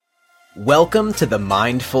Welcome to the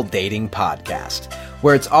Mindful Dating Podcast,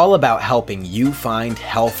 where it's all about helping you find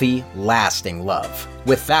healthy, lasting love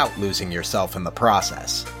without losing yourself in the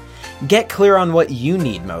process. Get clear on what you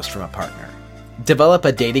need most from a partner. Develop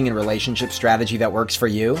a dating and relationship strategy that works for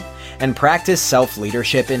you, and practice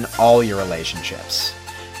self-leadership in all your relationships.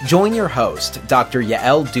 Join your host, Dr.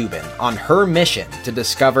 Yael Dubin, on her mission to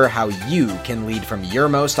discover how you can lead from your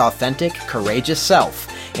most authentic, courageous self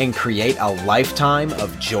and create a lifetime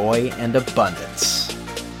of joy and abundance.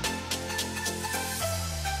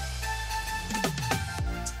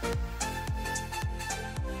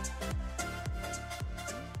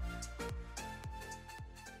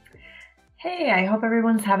 Hey, I hope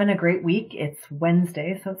everyone's having a great week. It's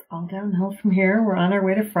Wednesday, so it's all downhill from here. We're on our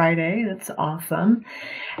way to Friday. That's awesome.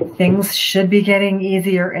 Things should be getting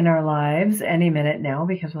easier in our lives any minute now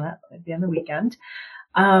because we'll be on the weekend.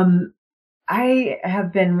 I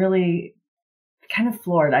have been really kind of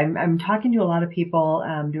floored. I'm talking to a lot of people,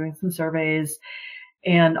 doing some surveys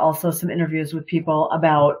and also some interviews with people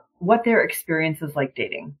about what their experience is like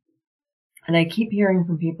dating. And I keep hearing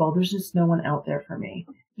from people, there's just no one out there for me.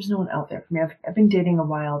 There's no one out there for me. I've been dating a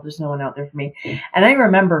while. There's no one out there for me. And I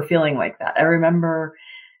remember feeling like that. I remember,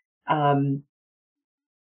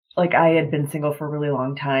 like I had been single for a really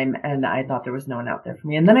long time and I thought there was no one out there for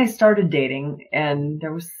me. And then I started dating and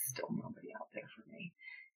there was still nobody out there for me,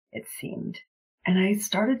 it seemed. And I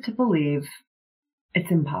started to believe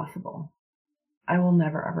it's impossible. I will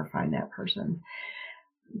never, ever find that person.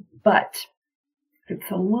 But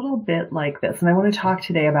it's a little bit like this. And I want to talk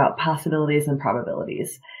today about possibilities and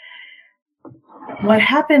probabilities. What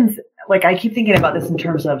happens, like I keep thinking about this in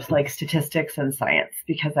terms of like statistics and science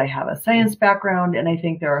because I have a science background and I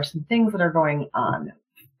think there are some things that are going on.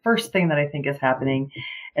 First thing that I think is happening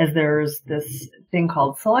is there's this thing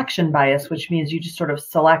called selection bias, which means you just sort of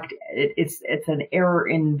select, it's an error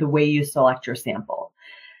in the way you select your sample.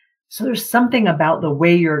 So there's something about the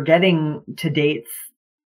way you're getting to dates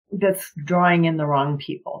that's drawing in the wrong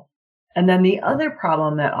people. And then the other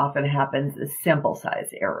problem that often happens is sample size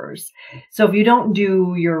errors. So if you don't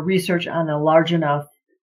do your research on a large enough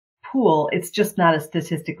pool, it's just not a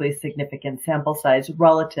statistically significant sample size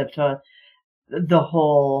relative to the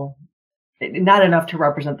whole, not enough to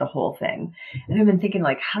represent the whole thing. And I've been thinking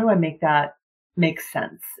like, how do I make that make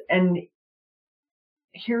sense? And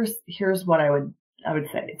here's what I would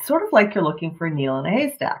say. It's sort of like you're looking for a needle in a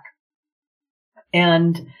haystack.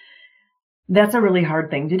 And that's a really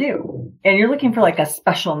hard thing to do. And you're looking for like a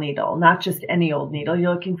special needle, not just any old needle.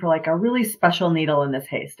 You're looking for like a really special needle in this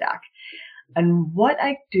haystack. And what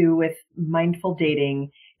I do with mindful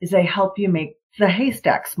dating is I help you make the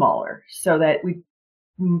haystack smaller so that we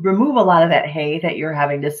remove a lot of that hay that you're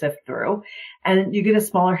having to sift through and you get a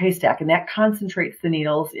smaller haystack, and that concentrates the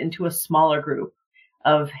needles into a smaller group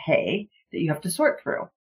of hay that you have to sort through.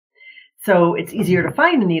 So it's easier to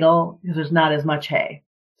find a needle because there's not as much hay.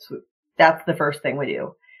 So that's the first thing we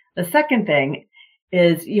do. The second thing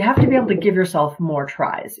is you have to be able to give yourself more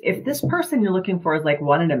tries. If this person you're looking for is like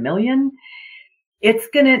 1 in a million, it's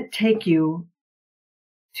going to take you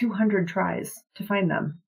 200 tries to find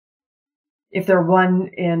them. If they're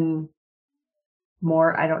 1 in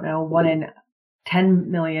more, I don't know, 1 in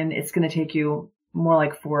 10 million, it's going to take you more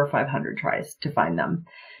like 400 or 500 tries to find them.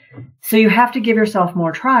 So you have to give yourself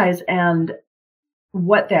more tries, and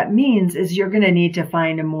what that means is you're going to need to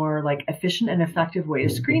find a more like efficient and effective way to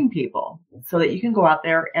screen people so that you can go out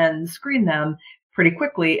there and screen them pretty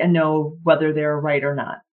quickly and know whether they're right or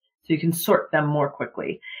not. So you can sort them more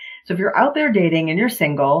quickly. So if you're out there dating and you're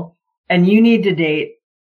single and you need to date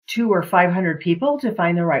 200 or 500 people to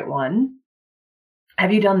find the right one,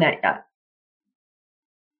 have you done that yet?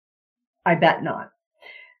 I bet not.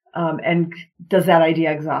 And does that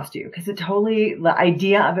idea exhaust you? Because the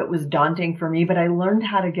idea of it was daunting for me, but I learned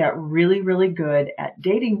how to get really, really good at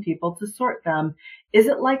dating people to sort them. Is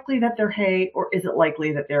it likely that they're hay or is it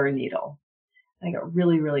likely that they're a needle? I got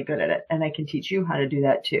really, really good at it, and I can teach you how to do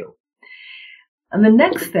that too. And the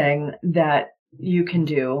next thing that you can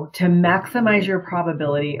do to maximize your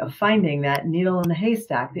probability of finding that needle in the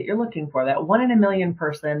haystack that you're looking for, that 1 in a million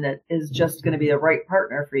person that is just going to be the right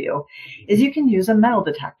partner for you, is you can use a metal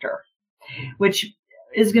detector, which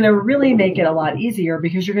is going to really make it a lot easier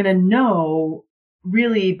because you're going to know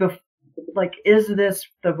really, is this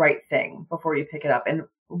the right thing before you pick it up? And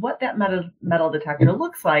what that metal detector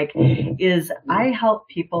looks like is I help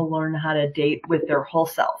people learn how to date with their whole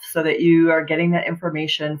self so that you are getting that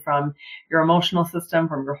information from your emotional system,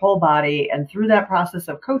 from your whole body. And through that process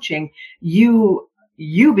of coaching, you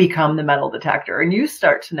become the metal detector and you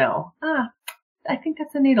start to know, I think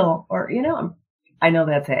that's a needle, or, I know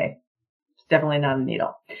that's hay. definitely not a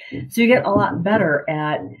needle. So you get a lot better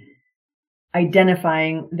at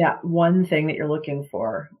identifying that one thing that you're looking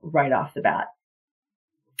for right off the bat.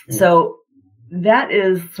 So that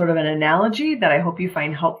is sort of an analogy that I hope you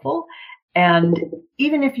find helpful. And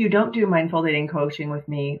even if you don't do mindful dating coaching with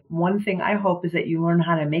me, one thing I hope is that you learn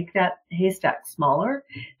how to make that haystack smaller.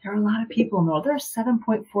 There are a lot of people in the world. There are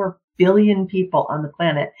 7.4 billion people on the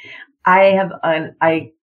planet.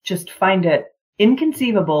 I just find it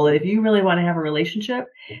inconceivable that if you really want to have a relationship,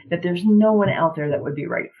 that there's no one out there that would be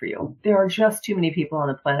right for you. There are just too many people on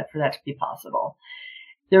the planet for that to be possible.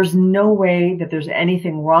 There's no way that there's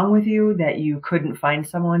anything wrong with you, that you couldn't find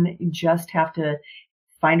someone. You just have to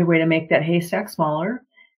find a way to make that haystack smaller,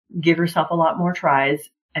 give yourself a lot more tries,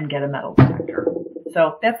 and get a metal detector.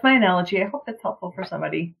 So that's my analogy. I hope that's helpful for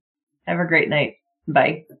somebody. Have a great night.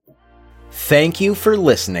 Bye. Thank you for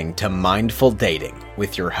listening to Mindful Dating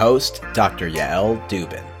with your host, Dr. Yael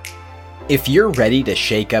Dubin. If you're ready to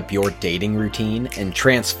shake up your dating routine and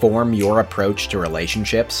transform your approach to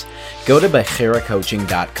relationships, go to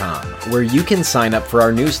BechiraCoaching.com, where you can sign up for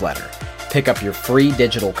our newsletter, pick up your free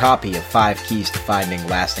digital copy of 5 Keys to Finding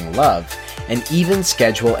Lasting Love, and even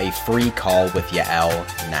schedule a free call with Yael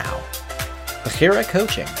now. Bechira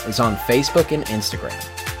Coaching is on Facebook and Instagram.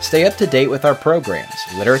 Stay up to date with our programs,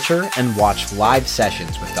 literature, and watch live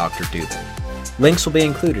sessions with Dr. Dubin. Links will be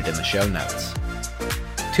included in the show notes.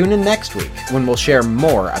 Tune in next week when we'll share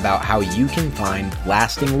more about how you can find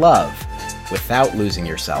lasting love without losing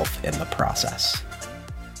yourself in the process.